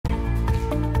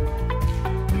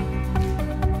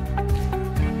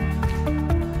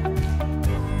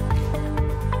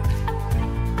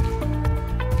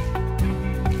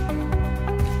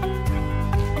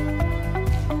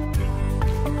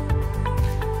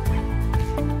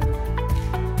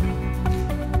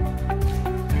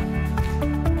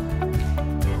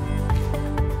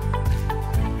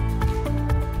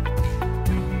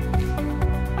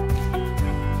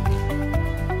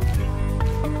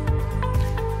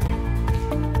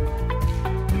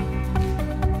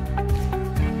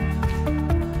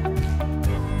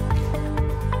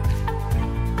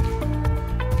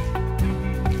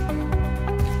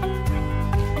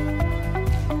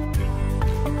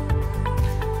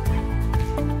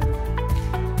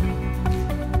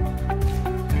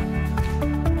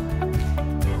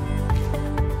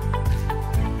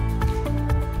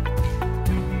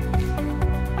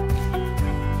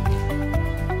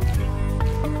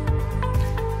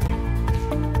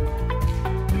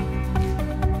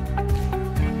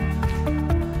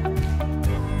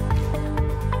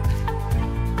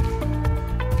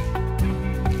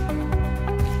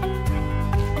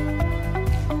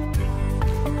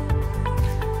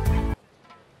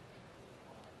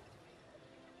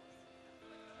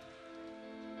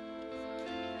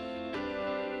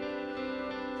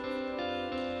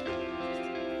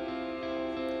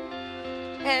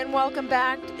And welcome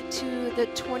back to the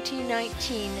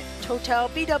 2019 Total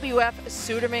BWF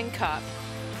Suderman Cup.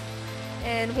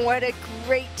 And what a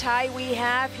great tie we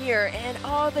have here. And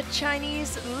all the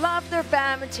Chinese love their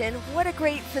badminton. What a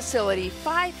great facility.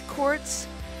 5 courts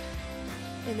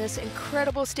in this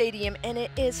incredible stadium, and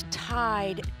it is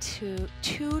tied to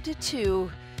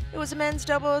 2-2. It was the men's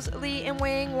doubles, Li and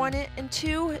Wang 1 and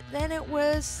 2. Then it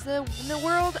was the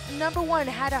world #1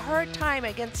 had a hard time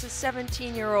against the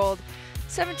 17-year-old.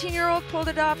 17-year-old pulled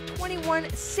it off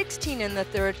 21-16 in the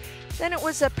third. Then it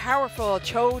was a powerful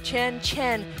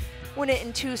Chen win it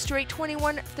in 2 straight,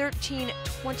 21-13,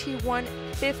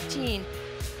 21-15.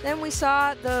 Then we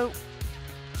saw the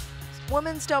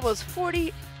women's doubles,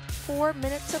 44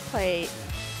 minutes of play.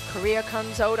 Korea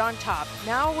comes out on top.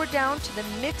 Now we're down to the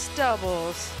mixed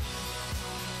doubles.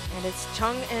 And it's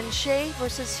Chung and CHAE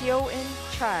versus SEO and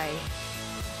CHAE.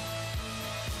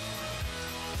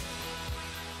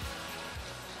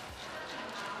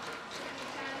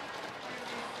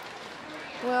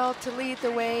 Well, to lead the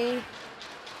way,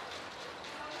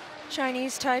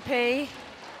 Chinese Taipei,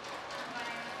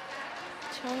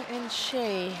 Chung and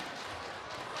CHAE.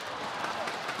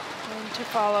 And to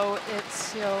follow,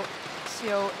 it's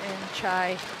SEO and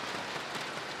CHAE.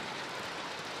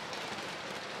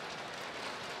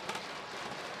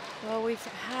 Well, we've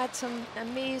had some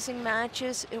amazing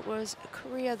matches. It was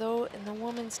Korea, though, in the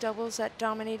women's doubles that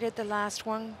dominated the last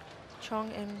one,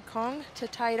 Chung and Kong, to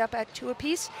tie it up at 2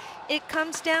 apiece. It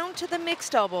comes down to the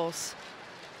mixed doubles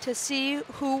to see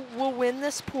who will win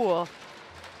this pool.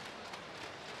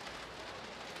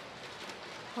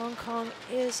 Hong Kong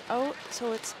is out,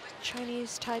 so it's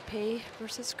Chinese Taipei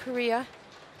versus Korea.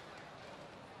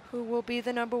 Who will be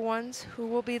the #1s? Who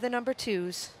will be the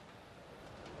 #2s?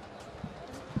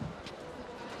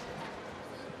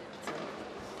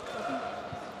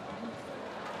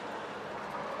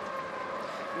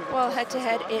 Well,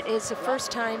 head-to-head, it is the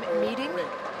first time meeting.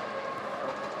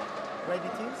 Ready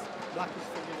teams, black is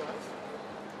for you guys.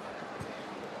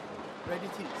 Ready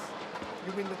teams,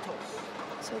 you win the toss.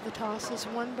 So the toss is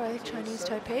won by Chinese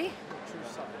Taipei.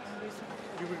 Choose sides.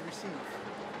 You will receive.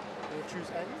 You will choose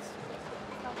ends.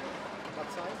 That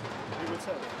side, you will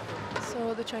serve.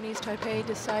 So the Chinese Taipei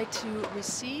decide to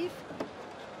receive,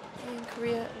 and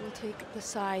Korea will take the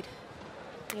side.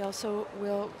 They also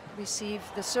will receive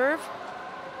the serve.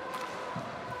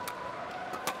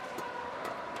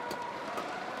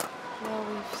 Well,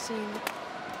 we've seen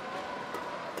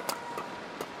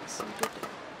some good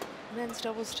men's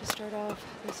doubles to start off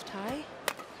this tie.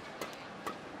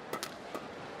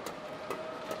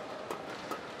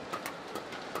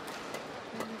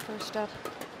 And first up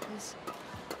is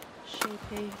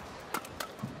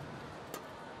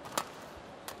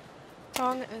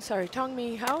Tong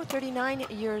Mi Hao, 39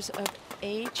 years of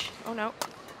age. Oh no,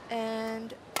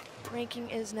 and ranking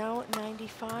is now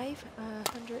 95,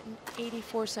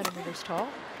 184 centimeters tall.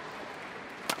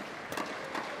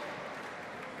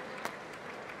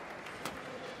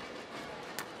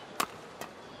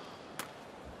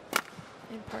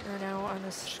 And partner now on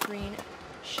the screen,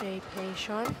 CHAE Pei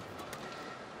Shan,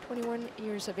 21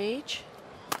 years of age,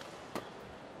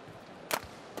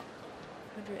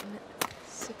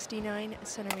 169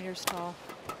 centimeters tall.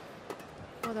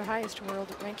 Well, their highest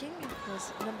world ranking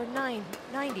was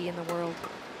 #90 in the world.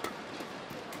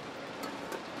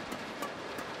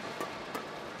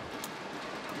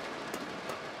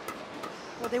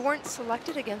 Well, they weren't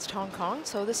selected against Hong Kong,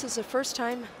 so this is the first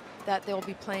time that they'll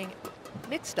be playing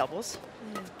mixed doubles.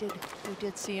 We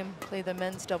did see them play the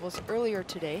men's doubles earlier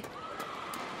today.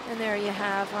 And there you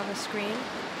have on the screen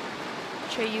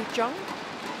Chae Jung,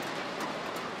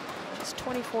 just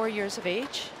 24 years of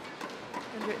age,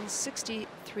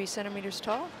 163 centimeters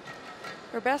tall.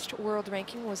 Her best world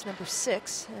ranking was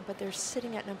 #6, but they're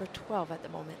sitting at #12 at the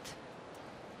moment.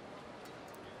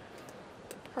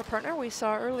 Her partner we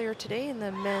saw earlier today in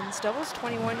the men's doubles,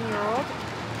 21-year-old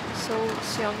So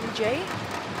Seung Jae,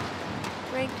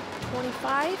 ranked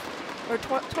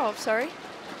 12, sorry.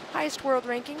 Highest world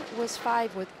ranking was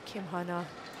 5 with Kim Ha-na.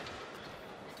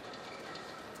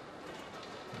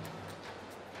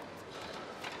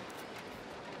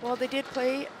 Well, they did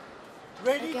play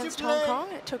against Hong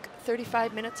Kong. It took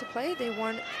 35 minutes of play. They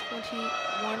won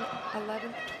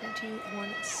 21-11,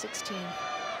 21-16.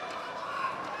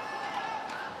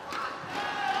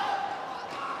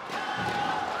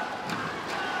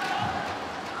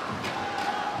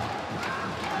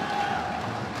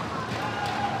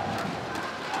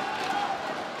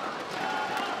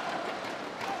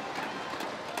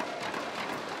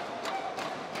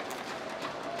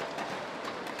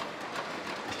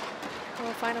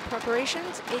 final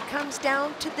preparations. It comes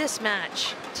down to this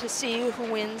match to see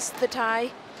who wins the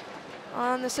tie.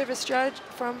 On the service judge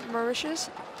from Mauritius,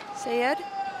 Sayed.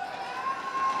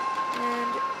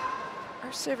 And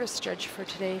our service judge for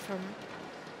today from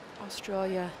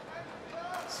Australia,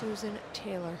 Susan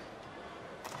Taylor.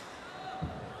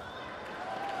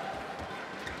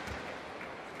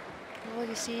 Well,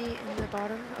 you see in the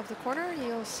bottom of the corner,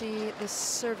 you'll see the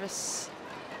service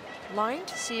line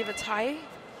to see if it's high.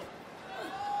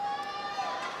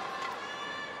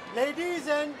 Ladies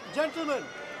and gentlemen,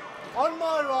 on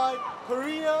my right,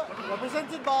 Korea,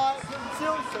 represented by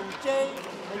Seo-Sung-jae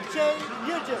and Chae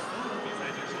Yujin.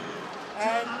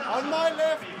 And on my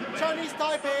left, Chinese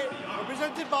Taipei,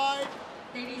 represented by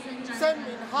Sen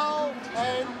Min Hao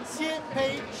and Xie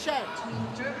Pei Shan.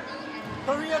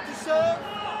 Korea to serve,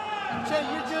 Chae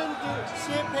Yujin to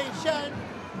Xie Pei Shan.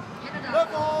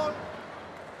 Love on,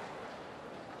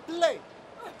 play.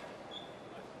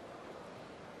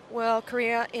 Well,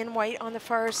 Korea in white on the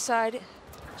far side.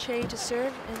 Chae to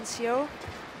serve and Seo.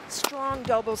 Strong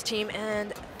doubles team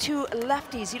and two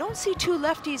lefties. You don't see two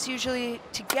lefties usually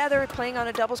together playing on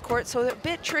a doubles court, so they're a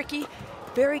bit tricky.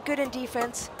 Very good in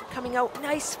defense, coming out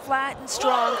nice, flat, and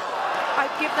strong. I'd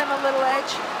give them a little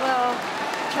edge. Well,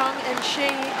 Chung and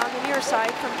Shea on the near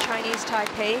side from Chinese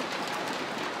Taipei.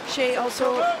 Shea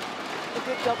also a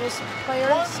good doubles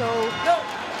player, so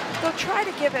they'll try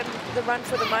to give him the run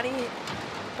for the money,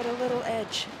 but a little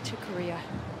edge to Korea.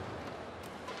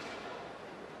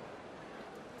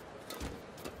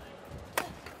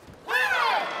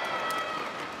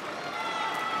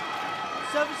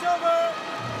 Service over,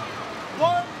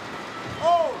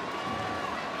 1-0.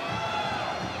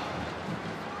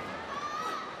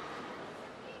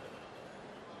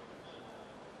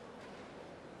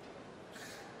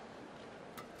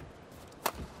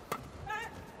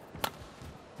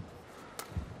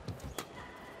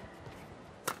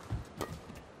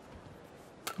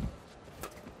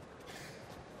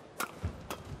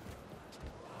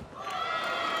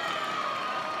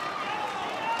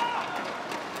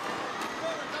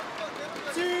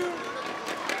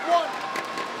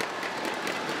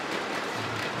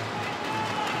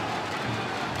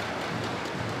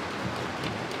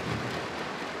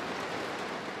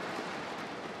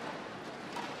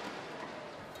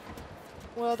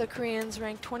 Well, the Koreans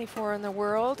ranked 24 in the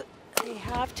world. They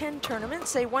have 10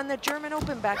 tournaments. They won the German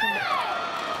Open back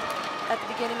at the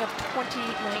beginning of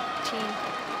 2019.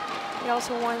 They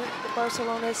also won the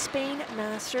Barcelona Spain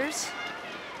Masters.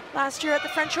 Last year at the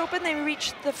French Open, they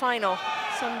reached the final.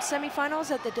 Some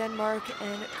semifinals at the Denmark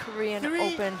and Korean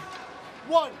Open.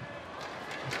 3-1.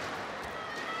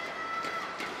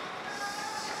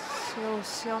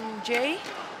 Seo-Sung-jae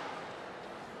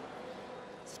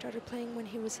started playing when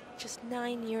he was just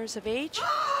 9 years of age,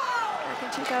 back in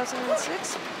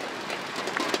 2006.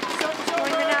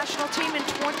 Joined the national team in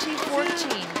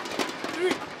 2014.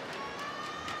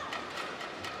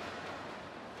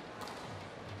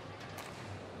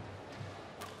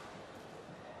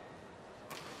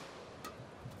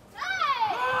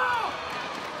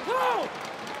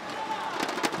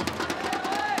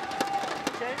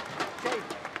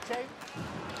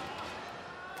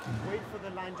 Wait for the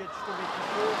line judge to make the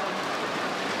call.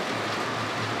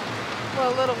 Well,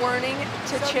 a little warning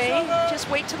to Chae. Just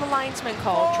wait till the linesman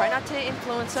call. Try not to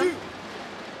influence him.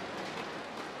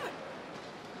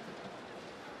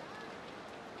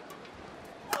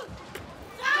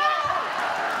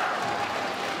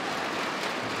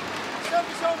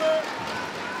 Service over.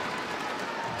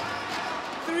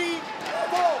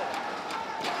 3-4.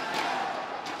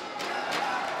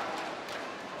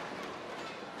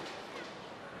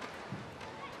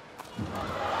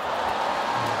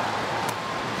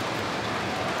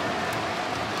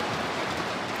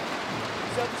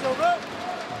 Service over.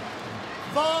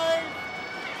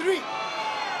 5-3.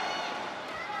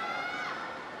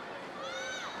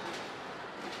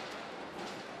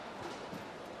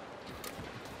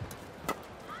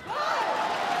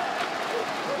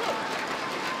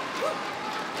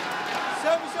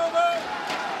 Service over.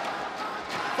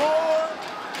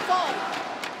 4-5.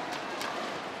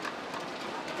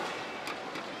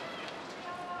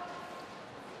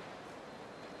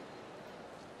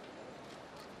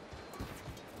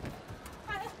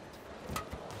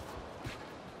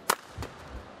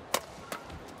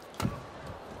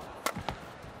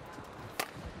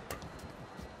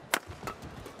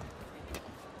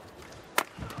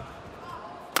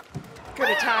 Good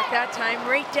attack that time,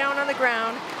 right down on the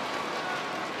ground.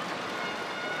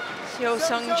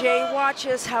 Seo-Sung-jae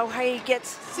watches how high he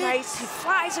gets nice. He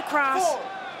flies across.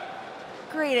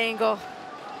 Great angle.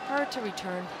 Hard to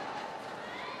return.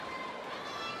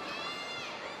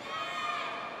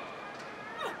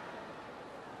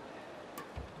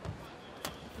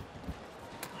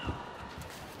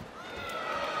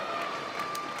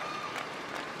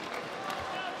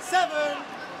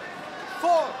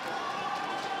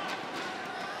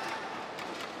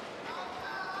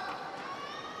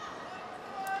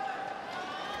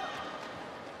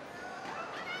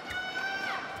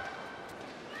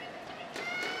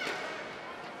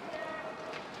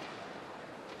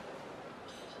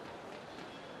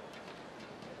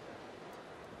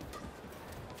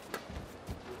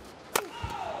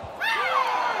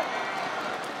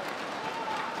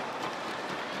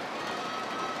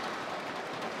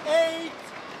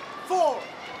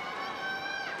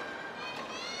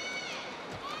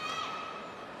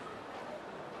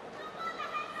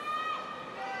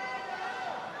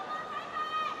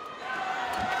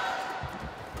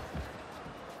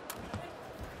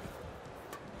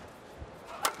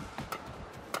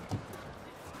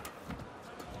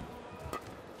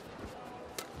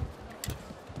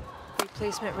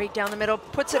 Placement right down the middle,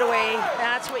 puts it away.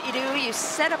 That's what you do. You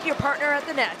set up your partner at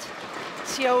the net.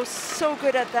 Seo so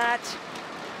good at that.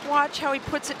 Watch how he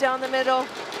puts it down the middle.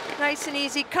 Nice and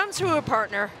easy. Comes through a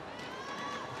partner.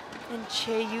 And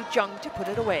CHAE Yu-jung to put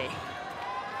it away.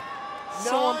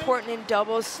 So important in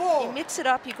doubles. You mix it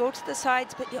up, you go to the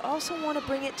sides, but you also want to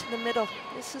bring it to the middle.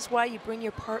 This is why you bring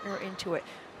your partner into it.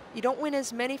 You don't win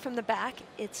as many from the back.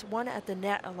 It's one at the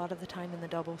net a lot of the time in the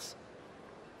doubles.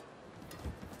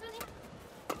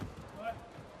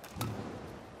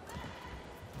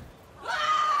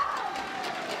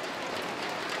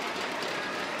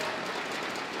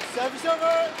 Service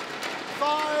over,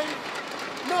 5-9.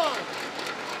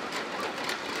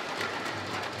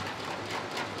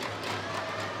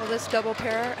 Well, this double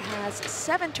pair has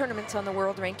 7 tournaments on the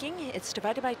world ranking. It's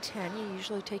divided by 10. You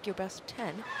usually take your best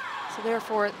 10. So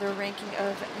therefore, their ranking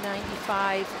of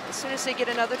 95. As soon as they get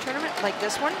another tournament like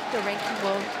this one, the ranking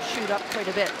will shoot up quite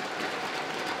a bit.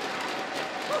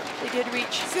 They did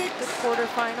reach the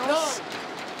quarterfinals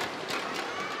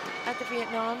at the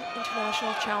Vietnam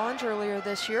International Challenge earlier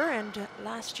this year, and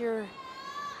last year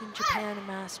in Japan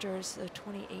Masters, the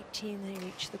 2018, they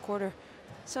reached the quarter.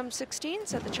 Some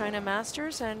 16s at the China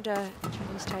Masters and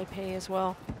Chinese Taipei as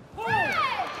well.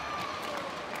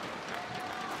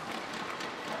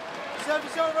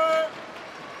 Service over,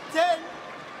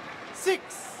 10-6.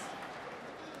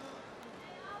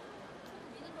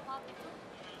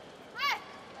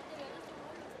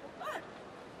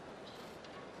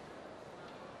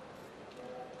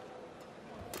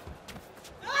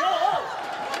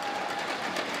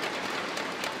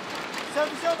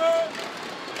 Service over,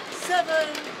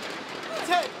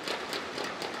 7-10.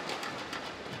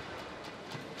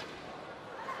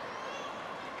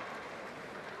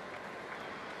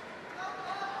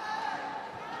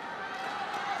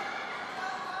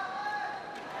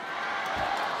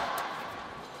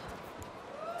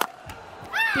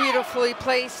 Beautifully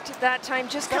placed that time,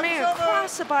 just coming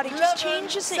across the body, just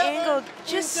changes the angle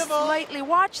just slightly.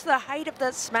 Watch the height of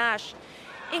that smash.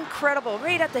 Incredible,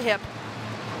 right at the hip.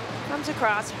 Comes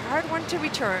across, hard one to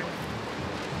return.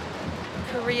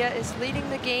 Korea is leading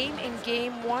the game in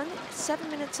game 1. 7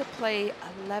 minutes of play,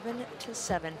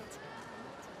 11-7.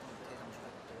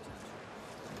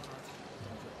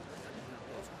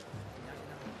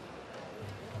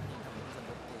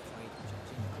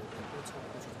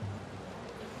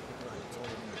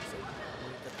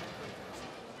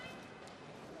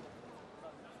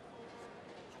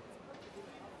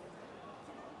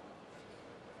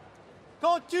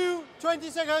 Call 2, 20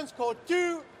 seconds. Call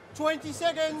 2, 20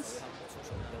 seconds.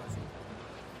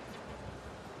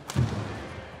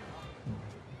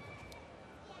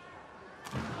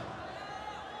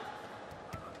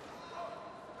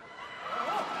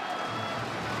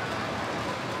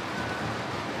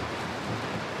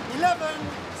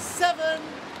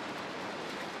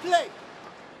 Play.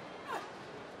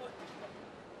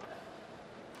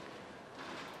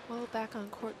 Well, back on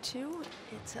court 2,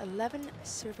 it's 11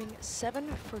 serving 7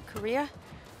 for Korea.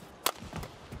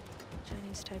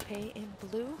 Chinese Taipei in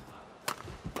blue.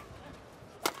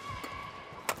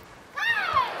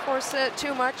 Force it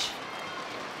too much.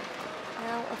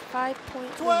 Now a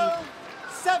 5-point lead.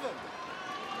 12-7.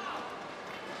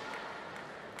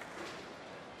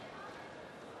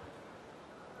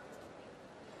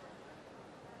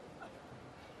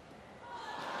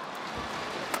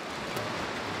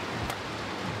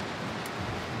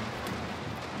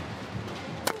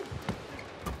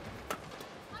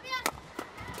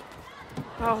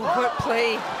 Oh, what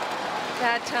play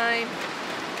that time.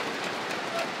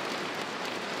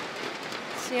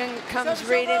 TSENG comes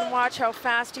right in. Watch how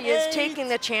fast he is, taking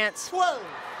the chance. 12.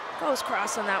 Goes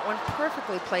cross on that one,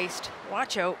 perfectly placed.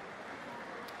 Watch out.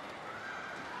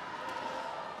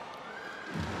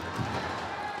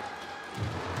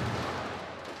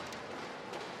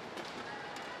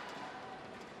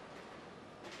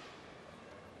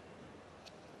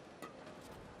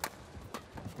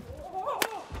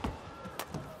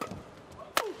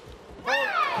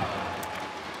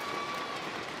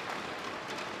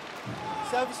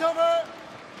 Service over.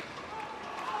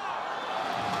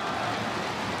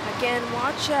 Again,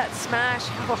 watch that smash,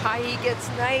 how high he gets.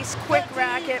 Nice, quick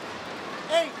racket.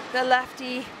 The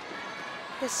lefty,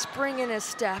 the spring in his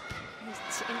step.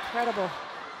 It's incredible.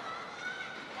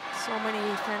 So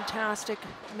many fantastic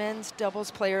men's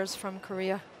doubles players from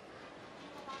Korea.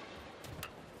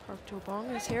 Park Do-bong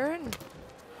is here and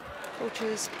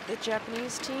coaches the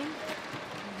Japanese team.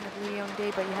 You have Lee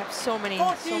Young-dae, but you have so much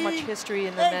history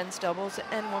in the men's doubles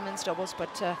and women's doubles.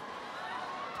 But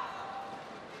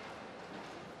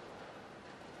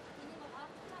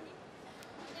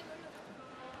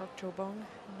Park Jobong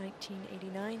in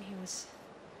 1989.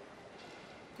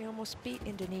 He almost beat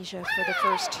Indonesia for the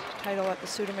first title at the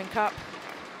Sudirman Cup.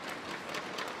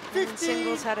 And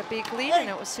singles had a big lead, and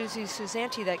it was Susie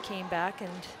Susanti that came back, and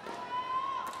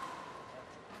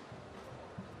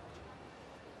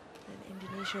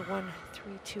Indonesia won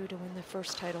 3-2 to win the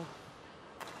first title.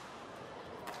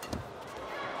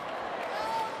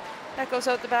 That goes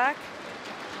out the back.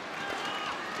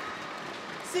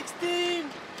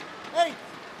 16-8.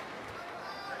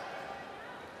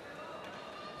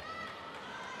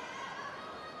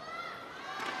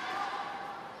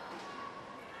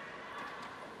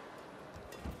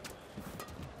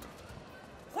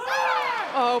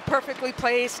 Oh, perfectly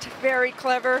placed, very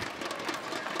clever.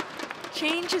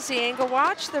 Changes the angle,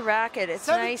 watch the racket, it's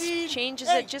nice. Changes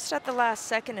it just at the last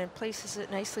second and places it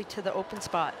nicely to the open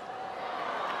spot.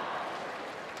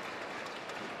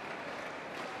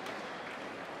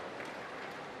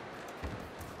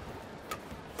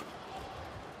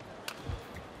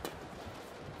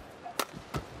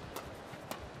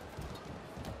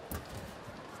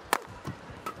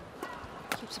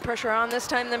 Keeps the pressure on, this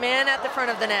time the man at the front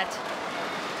of the net.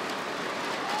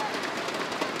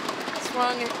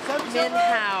 Swung Min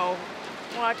Hao.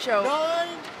 Watch out.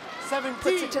 9-17.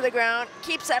 Puts it to the ground,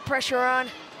 keeps that pressure on.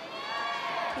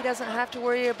 He doesn't have to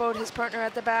worry about his partner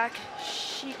at the back.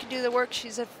 She can do the work.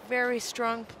 She's a very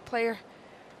strong player.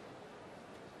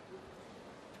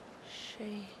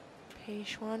 CHAE Pei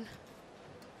Xuan.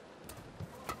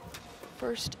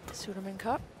 First Sudirman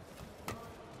Cup.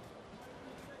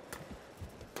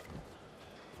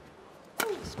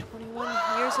 He's 21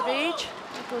 years of age.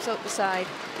 It goes out the side.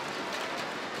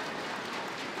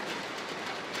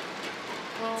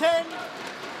 Well,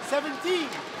 10-17.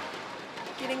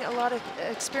 Getting a lot of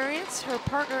experience. Her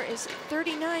partner is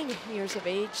 39 years of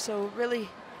age, so really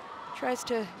tries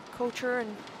to coach her,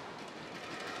 and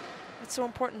it's so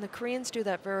important. The Koreans do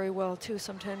that very well too.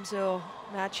 Sometimes they'll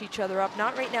match each other up.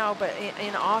 Not right now, but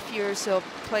in off years, they'll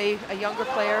play a younger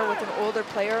player with an older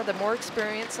player. The more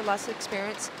experience, the less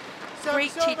experience.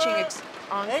 Great teaching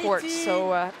on court,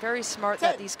 so very smart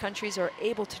that these countries are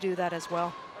able to do that as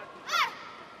well.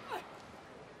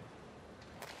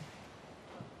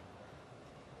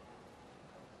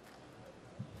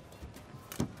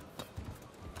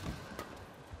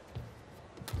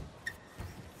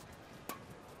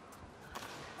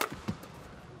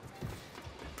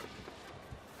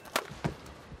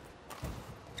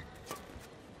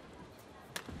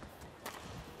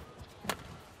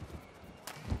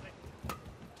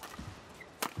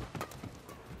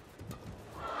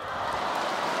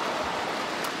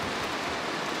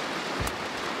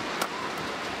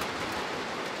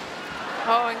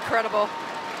 Oh, incredible.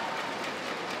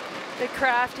 The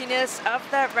craftiness of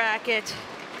that racket.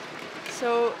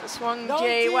 So Swung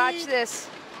Jae, watch this.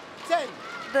 10.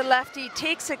 The lefty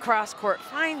takes it cross court,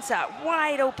 finds that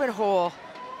wide open hole.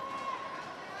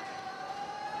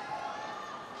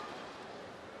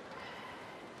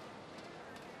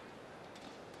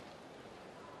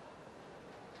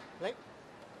 Right.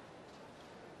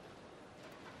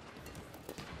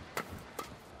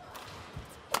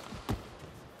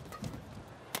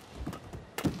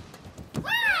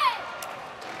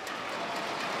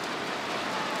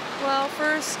 Well,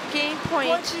 first game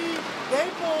point 20,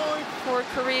 game point for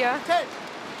Korea. 10.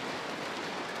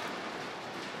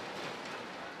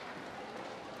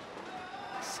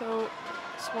 So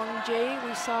Swung Jae,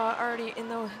 we saw already in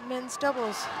the men's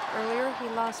doubles earlier. He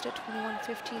lost it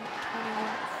 21-15,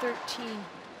 21-13.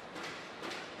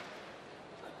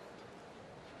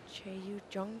 Chae Yu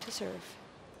Jung to serve.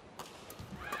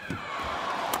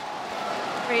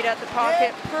 Right at the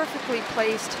pocket, perfectly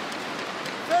placed.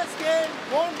 First game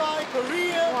won by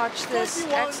Korea. Watch this,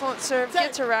 excellent serve,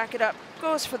 gets a racket up,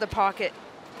 goes for the pocket,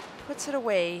 puts it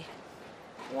away.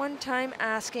 One time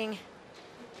asking,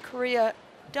 Korea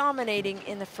dominating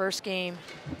in the first game.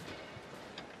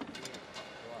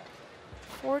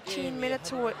 14 minutes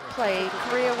to play,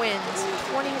 Korea wins,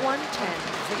 21-10.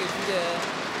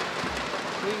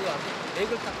 거기가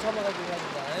맥을 딱 잡아가지고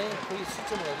합니다. 거기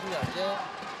시점은 어딘지 알죠?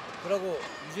 그러고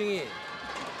유정이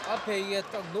앞에 이게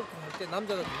딱 놓고 할 때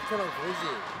남자가 불편하고 그러지.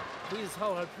 거기서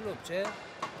사고할 필요 없지.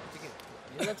 이렇게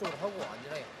인간적으로 하고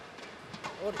안전하게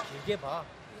오래 길게 봐.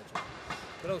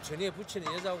 그리고 전에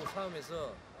붙이는 여자하고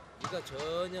싸움에서 네가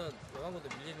전혀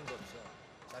요강보다 밀리는 거 없어.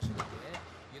 자신 있게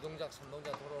이 동작, 삼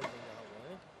동작 돌아올 동작하고.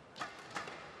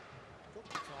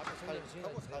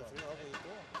 하고 잘 조용하고 있고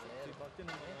뒤바뀌는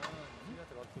거는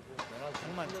우리한테 맡기고 내가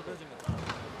공만 좁혀주면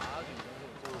아주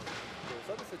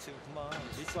서비스 지금 그만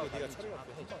리스가 네가 처리가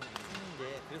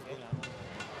했는데 그래서 공이 안 오는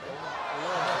거야.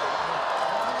 올라가면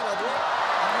한 번이라도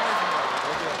한 번에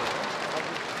넣어줘야 돼.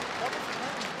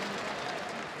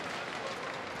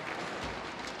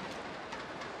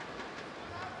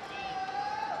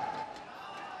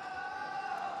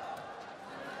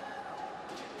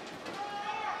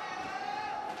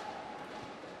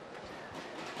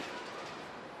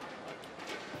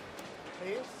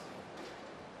 please.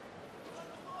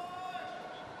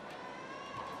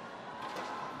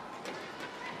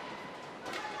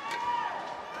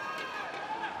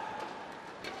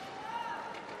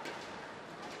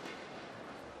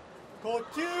 Court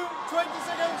 2, 20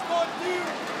 seconds, court 2,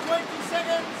 20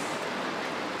 seconds.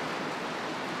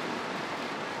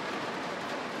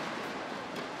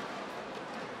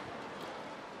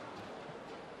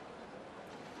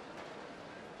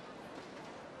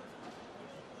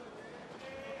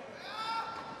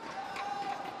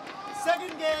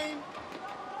 Second game,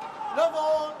 love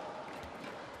all,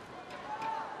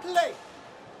 play.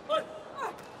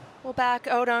 Well, back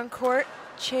out on court,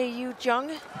 Chae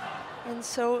Jung and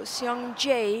So Seung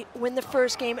Jae win the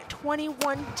first game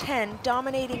 21-10,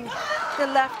 dominating the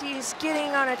lefties,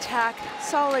 getting on attack,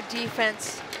 solid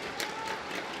defense.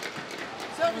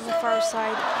 On the far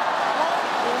side,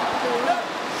 Lin Pei,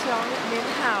 Seong Min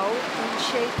Hao, and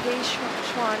Shea Pei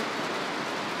Chuan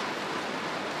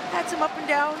had some up and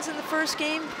downs in the first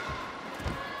game.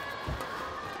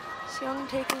 Seong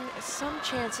taking some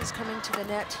chances coming to the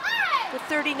net. The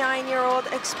 39-year-old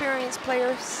experienced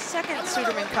player, second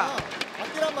Suderman Cup.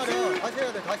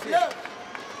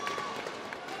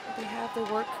 They have the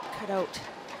work cut out.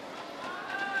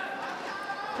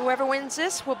 Whoever wins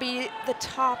this will be the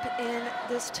top in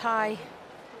this tie.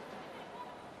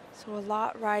 So a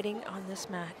lot riding on this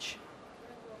match.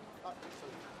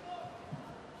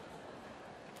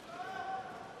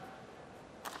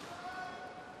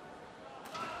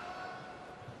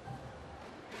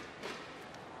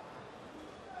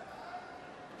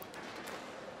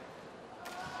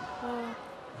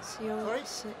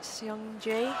 Seung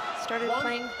Jae started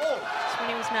playing when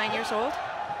he was 9 years old.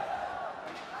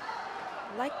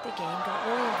 Liked the game, got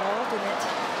really involved in it.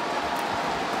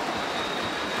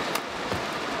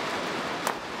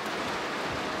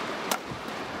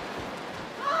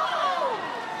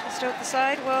 Just out the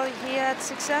side, well, he had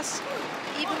success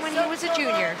even when he was a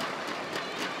junior.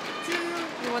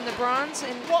 He won the bronze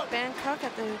in Bangkok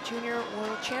at the Junior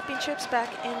World Championships back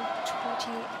in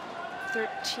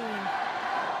 2013.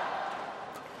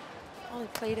 Well, he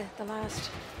played at the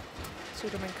last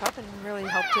Suderman Cup and really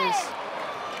helped his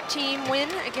team win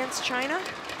against China.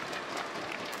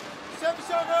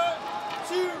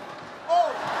 7-2-0.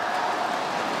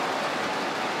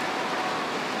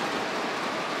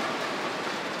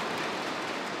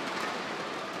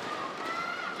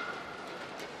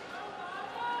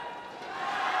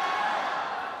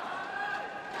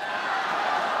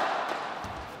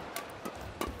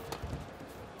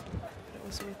 It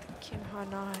was with Kim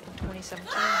Ha-na in 2017.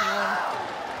 He won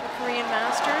the Korean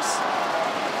Masters.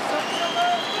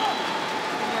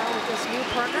 And now with this new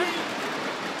partner.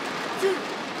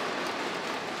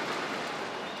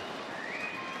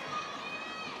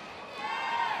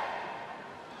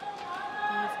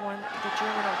 They've won the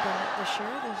German Open this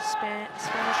year, the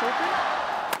Spanish Open.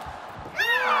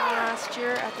 And last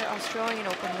year at the Australian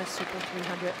Open, the Super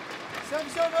 300.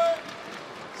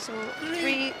 So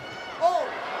 3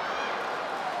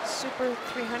 Super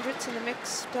 300s in the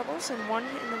mixed doubles and 1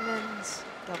 in the men's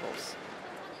doubles.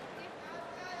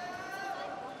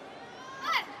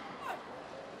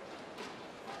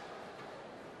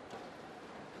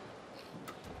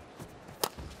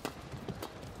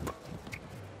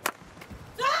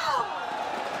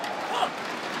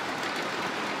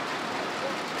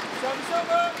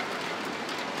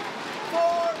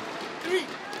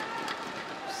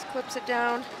 Just clips it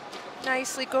down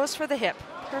nicely, goes for the hip,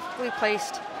 perfectly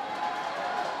placed.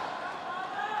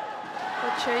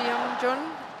 Chae Young-jun,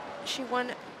 she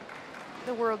won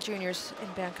the World Juniors in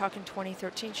Bangkok in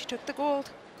 2013. She took the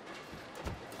gold.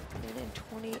 And in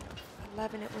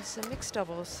 2011, it was the mixed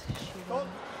doubles. She won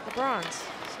the bronze.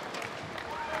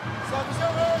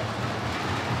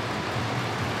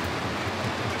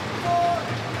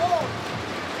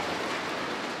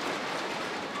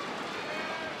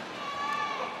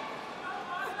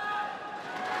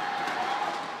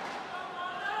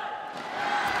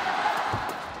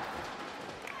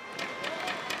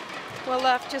 Well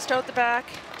left, just out the back.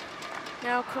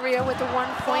 Now Korea with a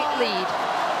 1-point lead.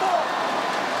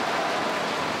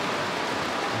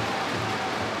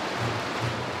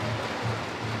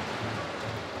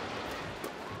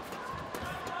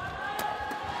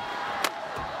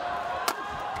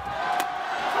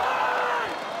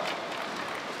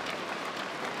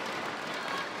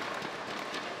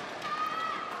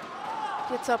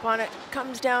 Gets up on it,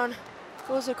 comes down,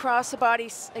 goes across the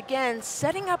body again,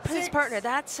 setting up his partner.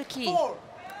 That's the key. 4.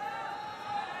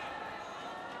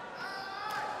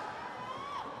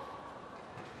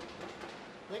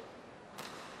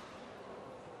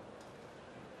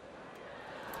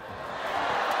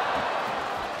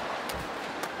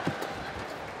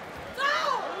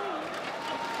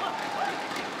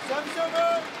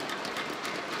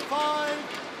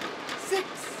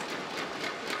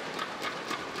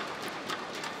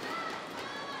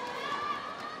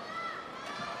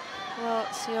 Well,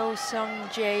 Seo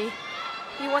Seung-jae,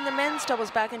 he won the men's doubles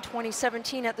back in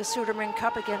 2017 at the Suderman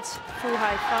Cup against Fu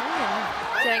Haifeng and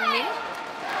Zhang Min.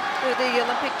 They're the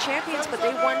Olympic champions, but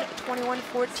they won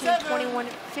 21-14,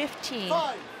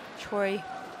 21-15. Choi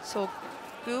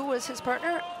So-gu was his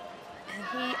partner, and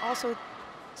he also,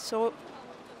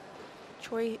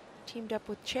 Choi teamed up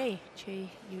with Chae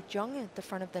Yu-jung at the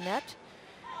front of the net.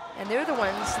 And they're the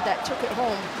ones that took it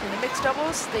home. In the mixed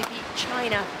doubles, they beat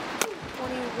China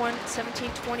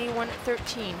 21-17,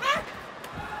 21-13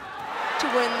 to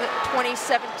win the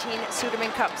 2017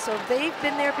 Suderman Cup. So they've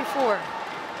been there before.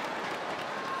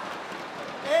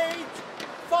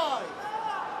 8-5.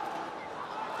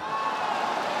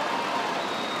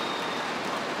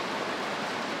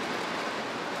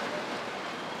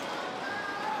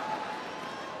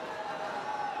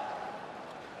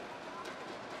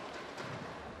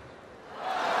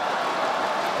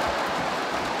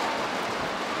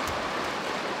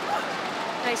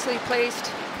 Nicely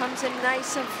placed, comes in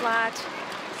nice and flat.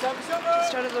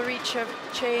 Just out of the reach of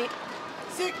Chae.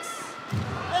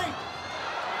 6-8.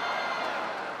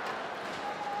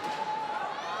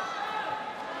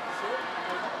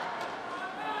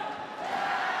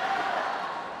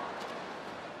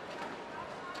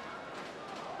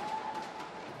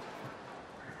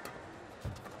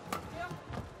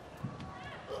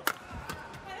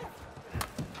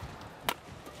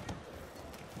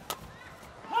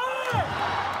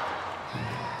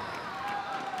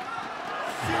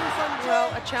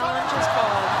 Well, a challenge is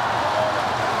called.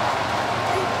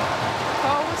 The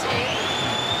call was 8.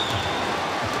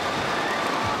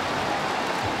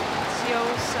 Seo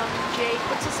Seung-jae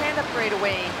puts his hand up right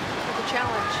away for the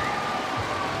challenge.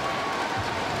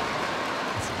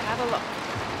 Let's have a look.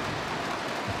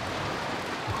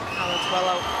 Oh, it's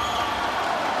well out.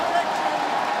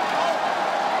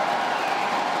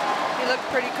 He looked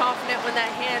pretty confident when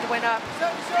that hand went up.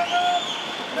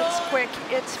 It's quick,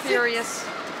 it's furious.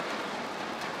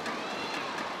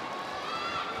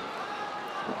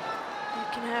 You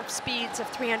can have speeds of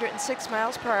 306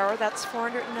 miles per hour. That's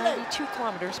 492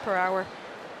 kilometers per hour.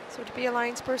 So to be a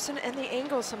lines person, and the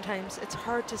angle sometimes, it's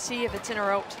hard to see if it's in or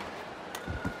out.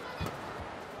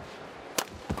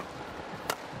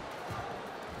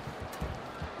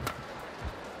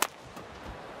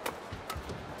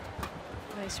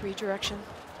 Nice redirection.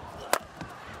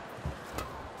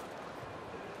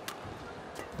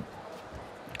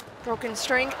 Broken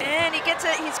string, and he gets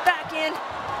it. He's back in.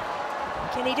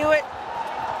 Can he do it?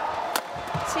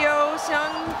 Seo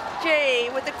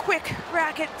Seung-jae with a quick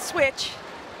racket switch.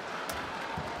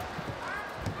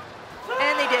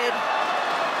 And they did.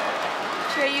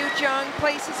 Chae Yu-jung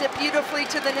places it beautifully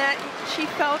to the net. She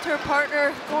felt her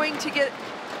partner going to get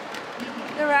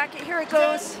the racket. Here it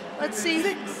goes. Let's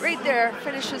see. Right there.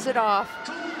 Finishes it off.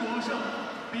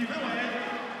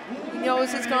 He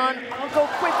knows it's gone. I'll go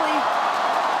quickly.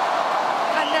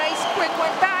 A nice quick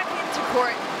one back into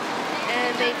court.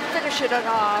 And they finish it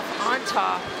off on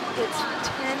top. It's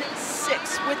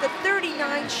 10-6 with a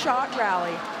 39-shot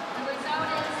rally.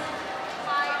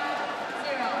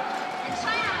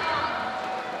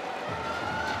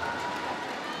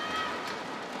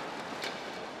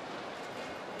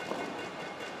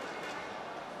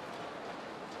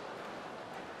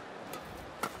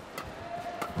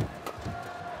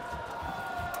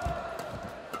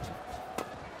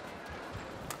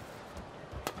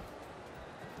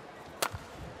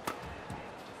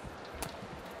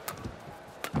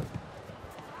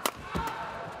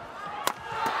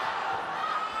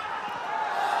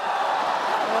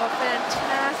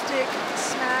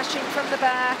 Smashing from the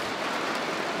back.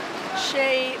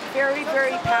 Chae, very,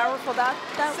 very powerful. That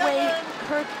way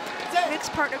her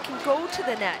mixed partner can go to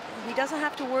the net. He doesn't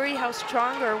have to worry how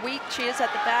strong or weak she is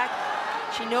at the back.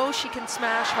 She knows she can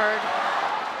smash hard.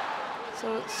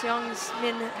 So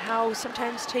Seung-min Hao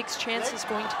sometimes takes chances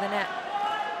going to the net.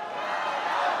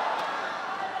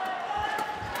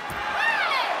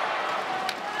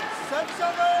 Service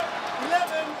over,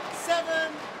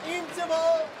 11-7,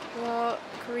 interval. Well,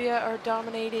 Korea are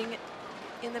dominating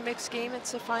in the mixed game.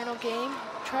 It's the final game.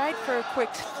 Tried for a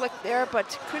quick flick there,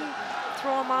 but couldn't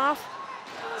throw him off.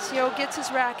 Seo gets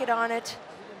his racket on it.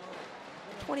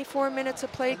 24 minutes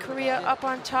of play. Korea up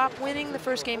on top, winning the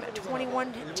first game at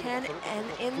 21-10, and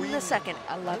in the second,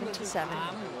 11-7.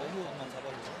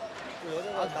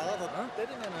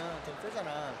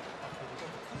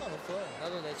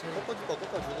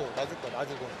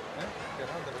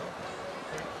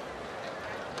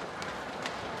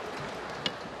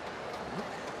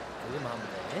 마음에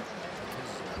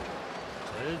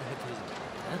절 획해집니다.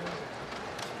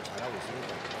 잘하고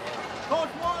있습니다.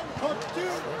 Court 1, court 2,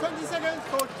 20 seconds,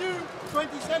 court 2,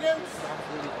 20 seconds. seconds.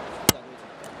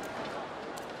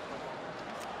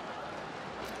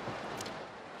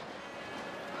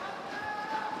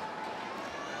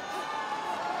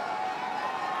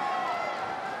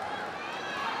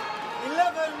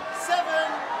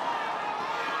 11-7.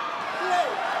 Play.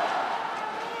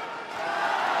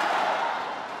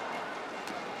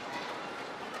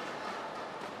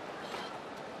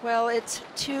 Well, it's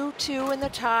 2-2 in the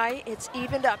tie. It's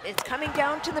evened up. It's coming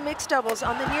down to the mixed doubles.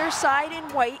 On the near side in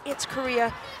white, it's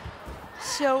Korea.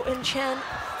 So in CHAE,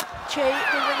 they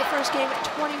win the first game at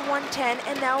 21-10,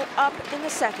 and now up in the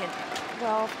second,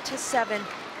 12-7.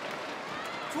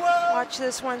 12. Watch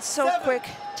this one, so 7. quick.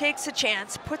 Takes a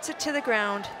chance, puts it to the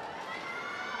ground.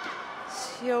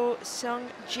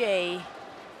 TSENG.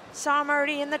 Saw him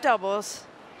already in the doubles.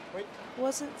 Wait.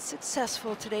 Wasn't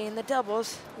successful today in the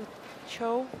doubles with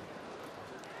Cho.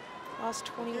 Lost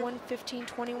 21-15,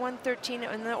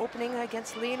 21-13 in the opening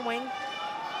against Lee and Wing.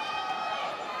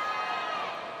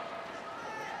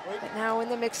 But now in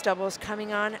the mixed doubles,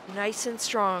 coming on nice and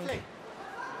strong. Play.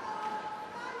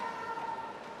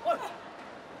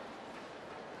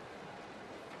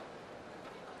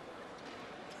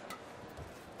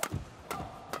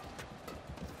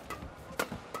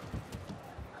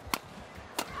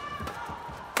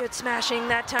 Good smashing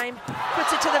that time.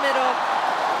 Puts it to the middle.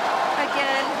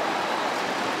 Again.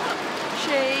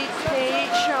 Shea, Pei,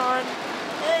 Sean.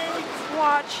 8.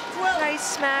 Watch. 12. Nice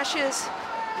smashes.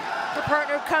 Her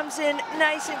partner comes in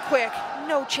nice and quick.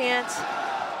 No chance.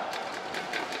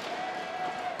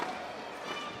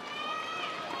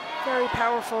 Very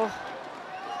powerful.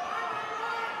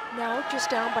 Now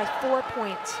just down by 4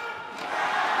 points.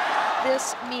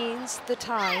 This means the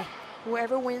tie.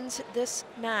 Whoever wins this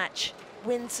match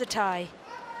wins the tie.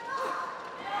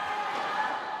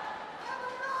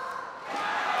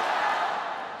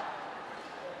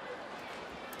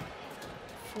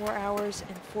 Four hours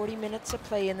and 40 minutes of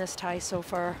play in this tie so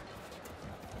far.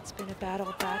 It's been a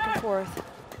battle back and forth.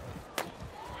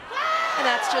 And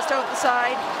that's just out the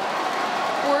side,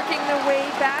 working their way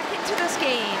back into this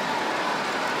game.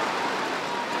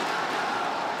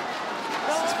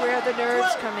 This is where the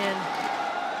nerves come in.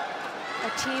 A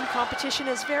team competition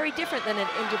is very different than an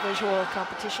individual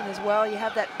competition as well. You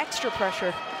have that extra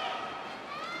pressure.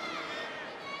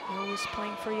 You're always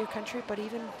playing for your country, but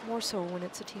even more so when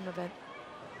it's a team event.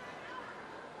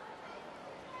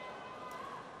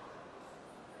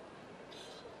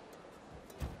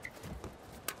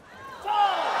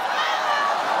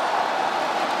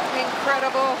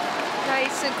 Incredible,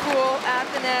 nice and cool at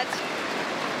the net.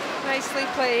 Nicely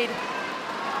played.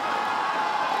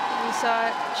 We saw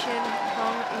Chin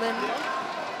Hong Lim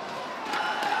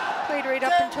played right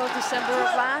up until December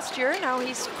of last year. Now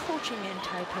he's coaching in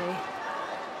Taipei.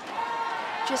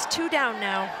 Just 2 down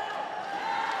now.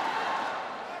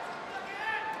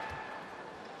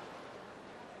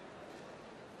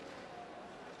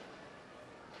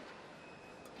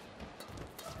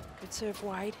 Good serve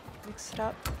wide, mix it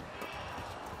up.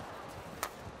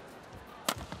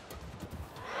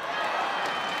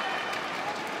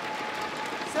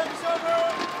 Service over.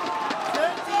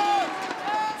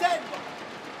 13-10.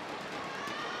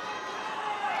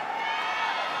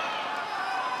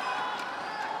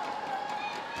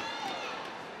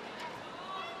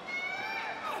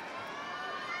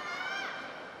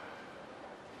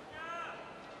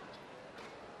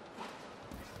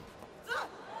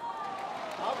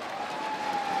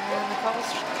 And the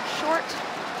ball's short.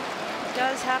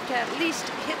 Does have to at least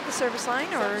hit the service line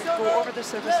or go over the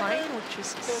service line, which is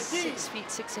 6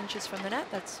 feet 6 inches from the net.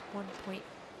 That's 1.98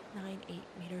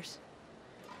 meters.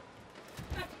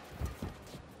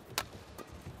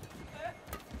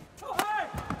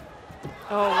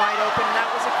 Oh, wide open. That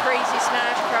was a crazy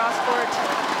smash cross court.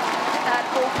 That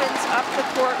opens up the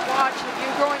court. Watch, if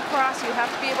you're going cross, you have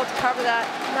to be able to cover that.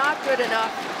 Not good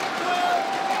enough.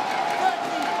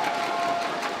 12-13.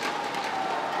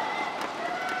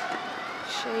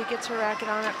 Shea gets her racket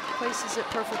on it, places it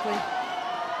perfectly.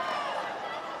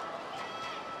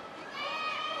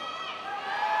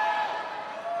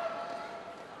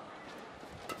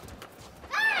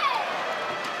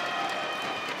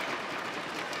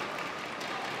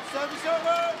 Service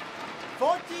over.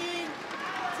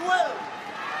 14-12.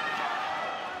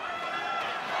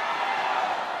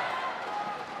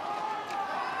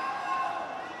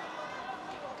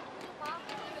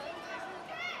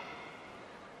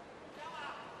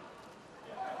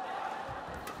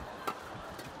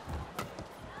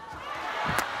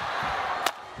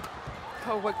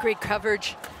 Oh, what great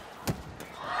coverage.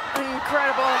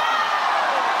 Incredible.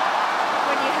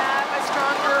 When you have a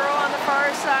strong girl on the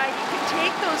far side, you can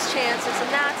take those chances, and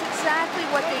that's exactly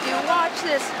what they do. Watch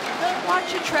this. Watch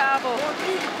it travel.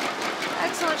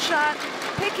 Excellent shot.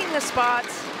 Picking the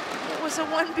spots. It was the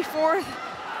one before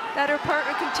that her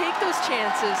partner can take those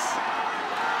chances.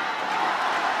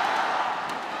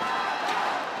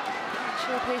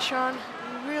 Sean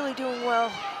really doing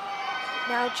well.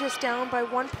 Now just down by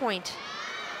 1 point.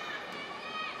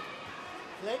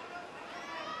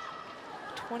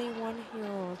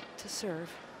 21-year-old to serve.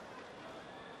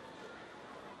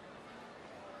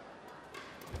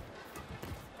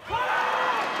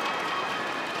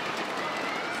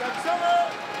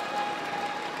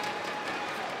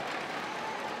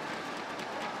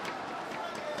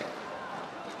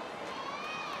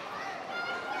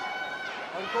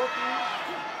 On court,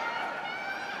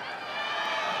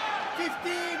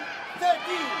 15-13.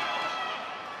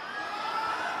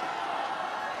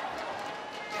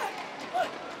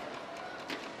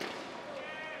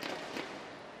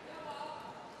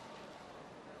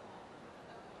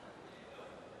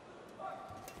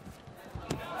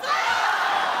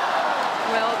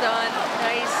 Well done,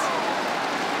 nice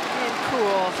and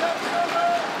cool.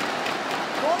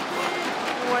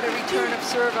 What a return of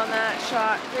serve on that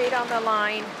shot, great on the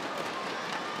line.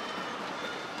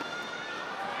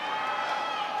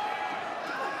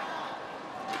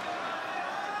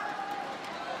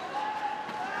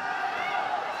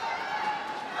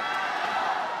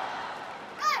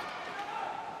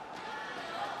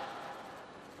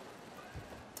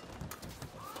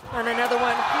 And another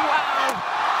one, wow!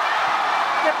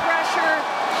 The pressure,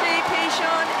 CHAE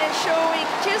is showing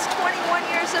just 21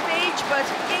 years of age, but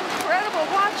incredible.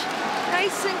 Watch,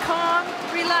 nice and calm,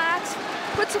 relaxed,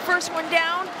 puts the first one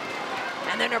down,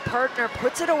 and then her partner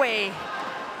puts it away.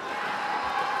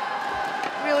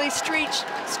 Really stretched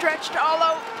all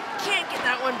out, can't get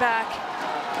that one back.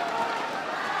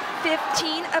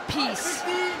 15 apiece.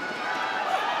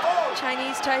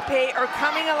 Chinese Taipei are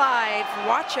coming alive,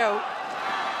 watch out.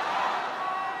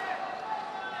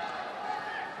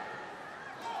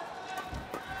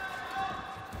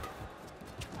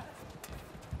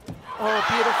 Oh,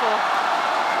 beautiful.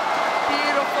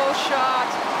 Beautiful shot.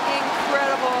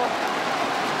 Incredible.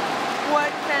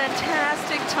 What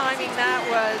fantastic timing that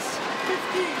was.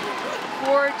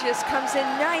 Gorgeous. Comes in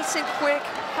nice and quick.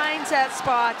 Finds that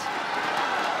spot.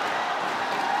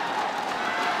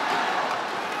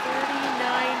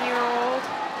 39-year-old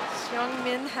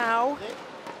Seung-min Hao.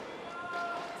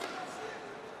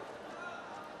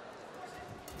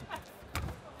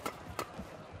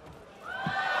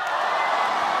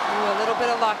 A little bit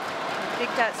of luck. I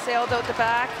think that sailed out the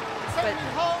back, but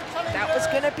that was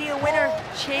going to be a winner.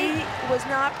 CHAE was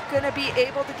not going to be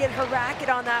able to get her racket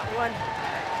on that one.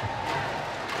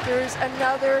 There's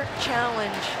another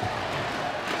challenge.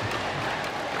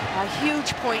 A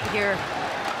huge point here.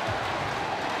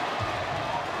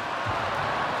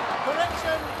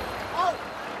 Correction, out.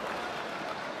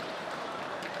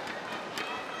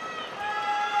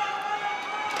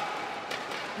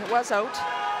 It was out.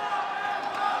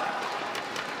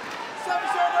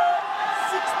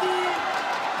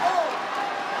 16-all.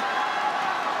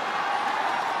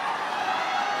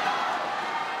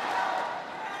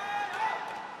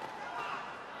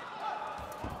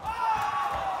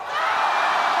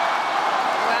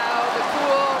 Wow, the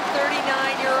cool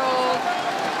 39-year-old.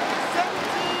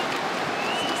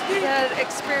 17-16. That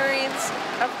experience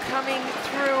of coming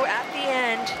through at the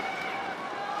end.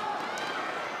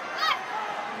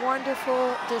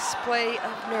 Wonderful display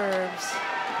of nerves.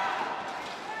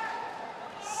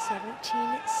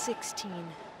 17-16,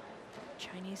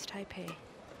 Chinese Taipei.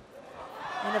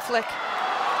 And a flick.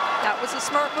 That was a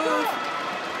smart move,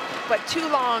 but too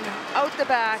long, out the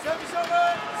back.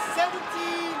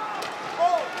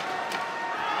 17-all.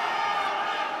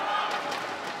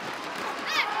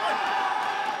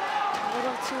 A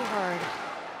little too hard.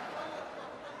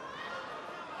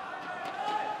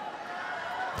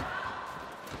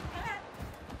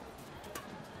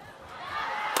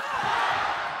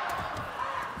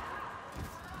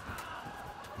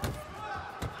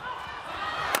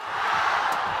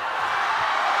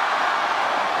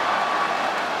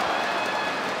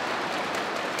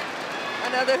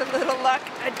 Another little luck,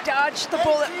 dodged the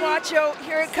bullet, watch out,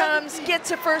 here it comes, gets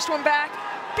the first one back,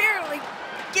 barely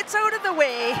gets out of the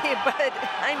way, but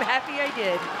I'm happy I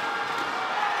did.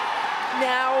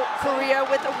 Now Korea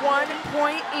with a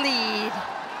 1-point lead.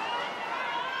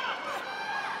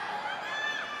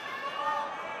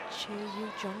 Chae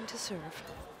Yu-jung to serve.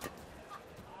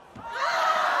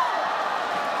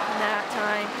 And that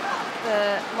time,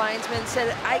 the linesman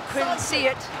said, I couldn't see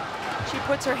it. She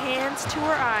puts her hands to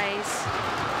her eyes,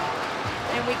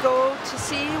 and we go to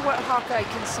see what Hawkeye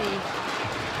can see.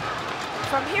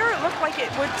 from here, it looked like it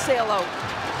would sail out.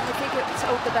 I think it's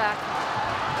out the back.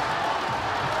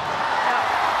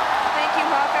 Thank you,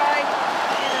 Hawkeye.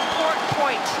 An important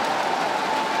point.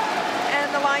 And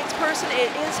the lines person,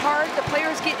 it is hard. The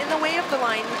players get in the way of the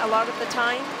line a lot of the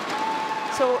time.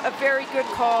 So a very good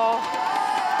call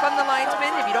from the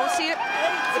linesman. If you don't see it,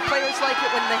 the players like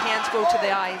it when the hands go to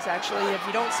the eyes, actually. If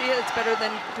you don't see it, it's better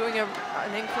than doing an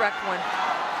incorrect one.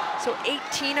 So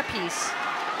 18 apiece.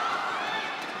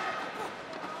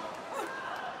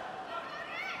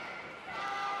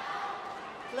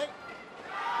 Play.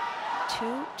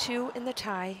 2-2 in the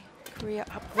tie. Korea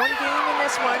up one game in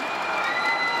this one.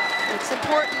 It's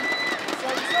important.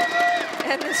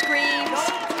 And the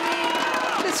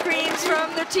screams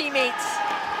from their teammates.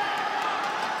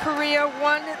 Korea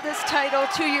won this title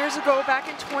 2 years ago, back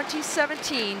in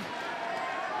 2017.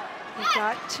 They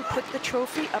got to put the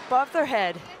trophy above their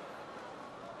head.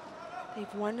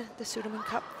 They've won the Sudirman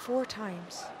Cup 4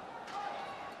 times.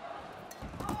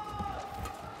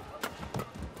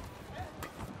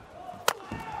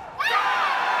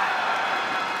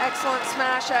 Excellent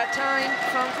smash that time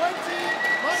from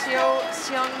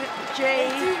TSENG.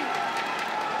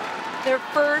 Their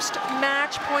first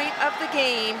match point of the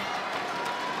game.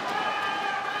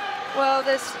 Well,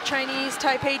 this Chinese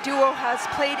Taipei duo has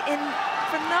played in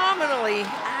phenomenally.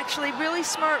 Actually, really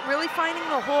smart, really finding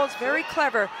the holes, very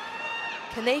clever.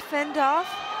 Can they fend off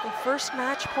the first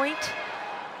match point?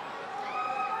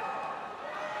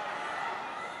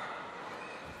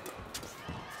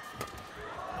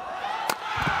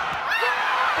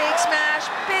 Big smash,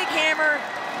 big hammer.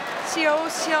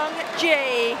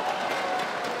 TSENG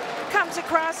comes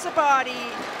across the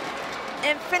body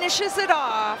and finishes it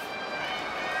off.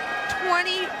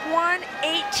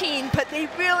 21-18, but they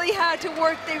really had to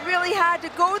work. They really had to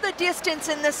go the distance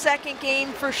in the second game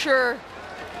for sure.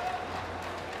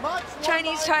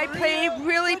 Chinese Taipei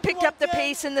really picked up the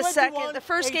pace in the second. The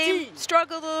first game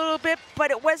struggled a little bit,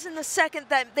 but it was in the second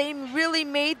that they really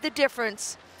made the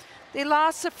difference. They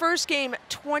lost the first game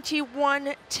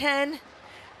 21-10,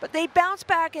 but they bounced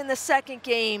back in the second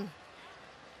game.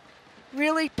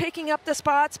 Really picking up the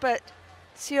spots, but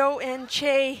Seo and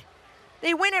CHAE,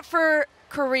 they win it for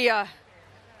Korea.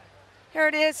 Here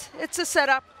it is, it's a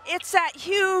setup. It's that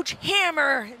huge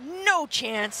hammer, no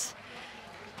chance.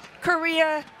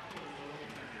 Korea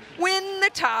win the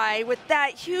tie with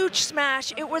that huge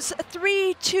smash. It was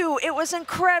 3-2, it was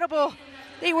incredible.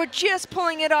 They were just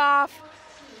pulling it off.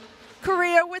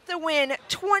 Korea with the win,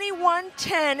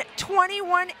 21-10,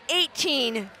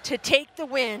 21-18 to take the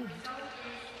win.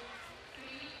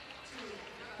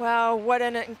 Wow, what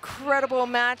an incredible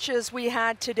matches we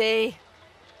had today.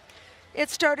 It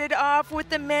started off with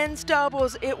the men's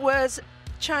doubles. It was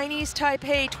Chinese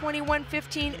Taipei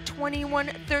 21-15,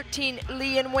 21-13.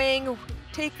 Li and Wang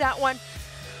take that one.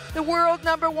 The world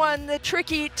 #1, the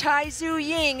tricky Tai Tzu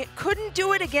Ying, couldn't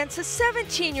do it against a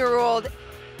 17-year-old.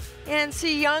 And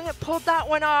Si Young pulled that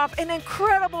one off. An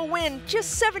incredible win,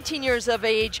 just 17 years of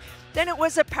age. Then it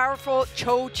was a powerful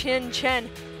Cho Chin Chen,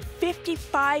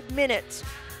 55 minutes.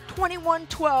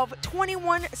 21-12,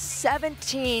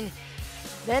 21-17.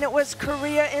 Then it was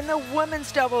Korea in the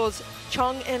women's doubles.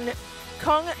 Chung and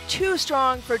Kung, too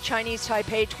strong for Chinese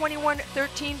Taipei,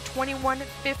 21-13,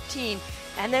 21-15.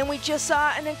 And then we just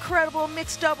saw an incredible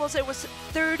mixed doubles. It was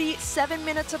 37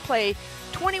 minutes of play,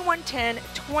 21-10,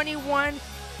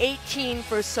 21-18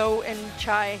 for So and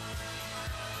CHAE.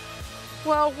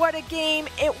 Well, what a game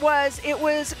it was. It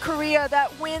was Korea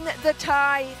that win the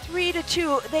tie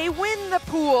 3-2. They win the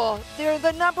pool. They're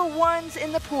the #1s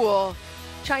in the pool.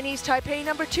 Chinese Taipei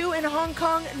 #2 and Hong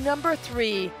Kong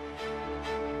 #3.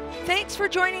 Thanks for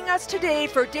joining us today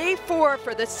for day 4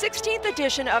 for the 16th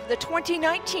edition of the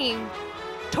 2019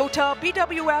 Total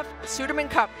BWF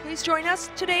Sudirman Cup. Please join us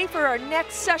today for our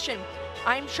next session.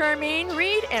 I'm Charmaine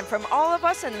Reed, and from all of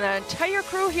us and the entire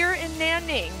crew here in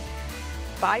Nanning,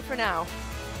 bye for now.